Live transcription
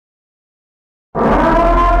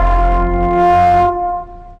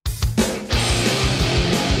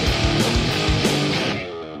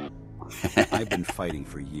fighting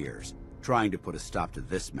for years, trying to put a stop to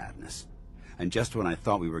this madness. And just when I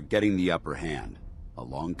thought we were getting the upper hand,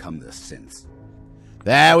 along come the synths.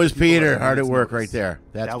 That was Peter. Hard at work right there.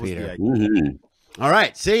 That's Peter. All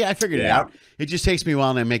right. See, I figured it out. It just takes me a while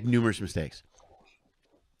and I make numerous mistakes.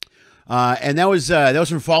 And that was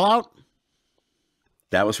from Fallout?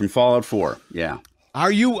 That was from Fallout 4. Yeah.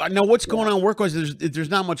 Are you now? What's going on work-wise? There's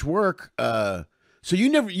not much work. So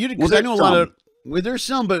because I know a lot of. Well, there's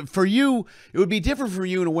some, but for you, it would be different for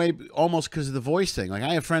you in a way, almost because of the voice thing. Like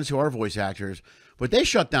I have friends who are voice actors, but they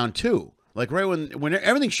shut down too. Like right when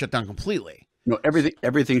everything shut down completely. No,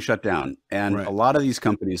 everything shut down, and a lot of these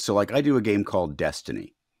companies. So, like, I do a game called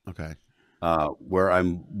Destiny. Okay. Where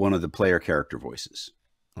I'm one of the player character voices.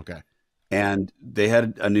 Okay. And they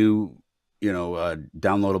had a new,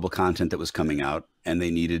 downloadable content that was coming out, and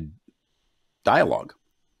they needed dialogue.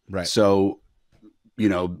 Right. So,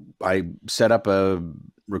 I set up a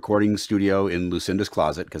recording studio in Lucinda's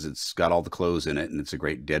closet because it's got all the clothes in it, and it's a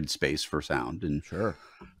great dead space for sound. And sure.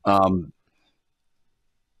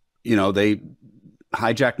 They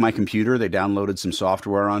hijacked my computer. They downloaded some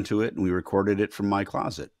software onto it, and we recorded it from my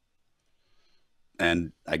closet.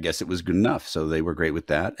 And I guess it was good enough. So they were great with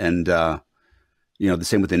that. And, the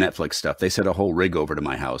same with the Netflix stuff. They sent a whole rig over to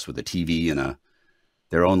my house with a TV and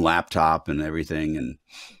their own laptop and everything. And,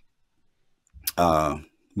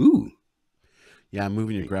 yeah, I'm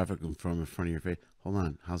moving your graphic from in front of your face. Hold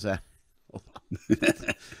on. How's that? Hold on.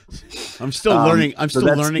 I'm still learning. I'm still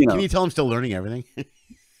learning. Can you tell I'm still learning everything?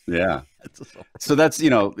 Yeah. So that's,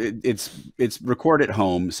 it's record at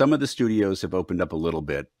home. Some of the studios have opened up a little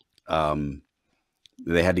bit.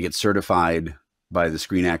 They had to get certified by the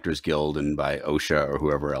Screen Actors Guild and by OSHA or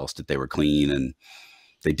whoever else that they were clean, and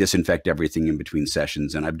they disinfect everything in between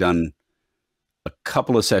sessions. And I've done a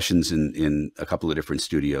couple of sessions in a couple of different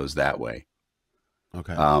studios that way.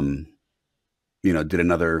 Okay. Did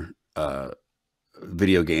another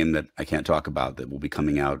video game that I can't talk about that will be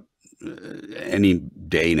coming out any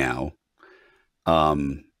day now.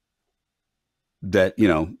 That,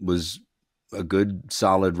 was a good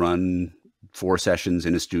solid run, 4 sessions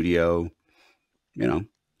in a studio,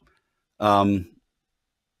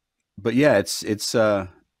 but yeah, it's a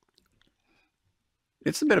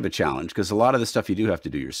bit of a challenge because a lot of the stuff you do have to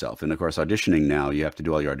do yourself. And of course, auditioning now, you have to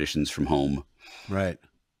do all your auditions from home. Right.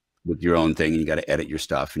 With your own thing, and you got to edit your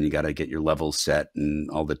stuff, and you got to get your levels set and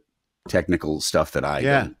all the technical stuff that I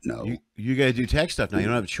don't know. You got to do tech stuff now. You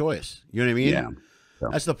don't have a choice. You know what I mean? Yeah. So.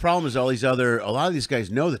 That's the problem is a lot of these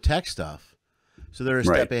guys know the tech stuff. So they're a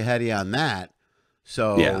step ahead of you on that.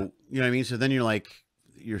 So, you know what I mean? So then you're like,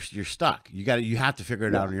 you're stuck. You have to figure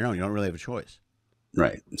it out on your own. You don't really have a choice.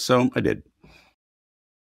 Right. So I did.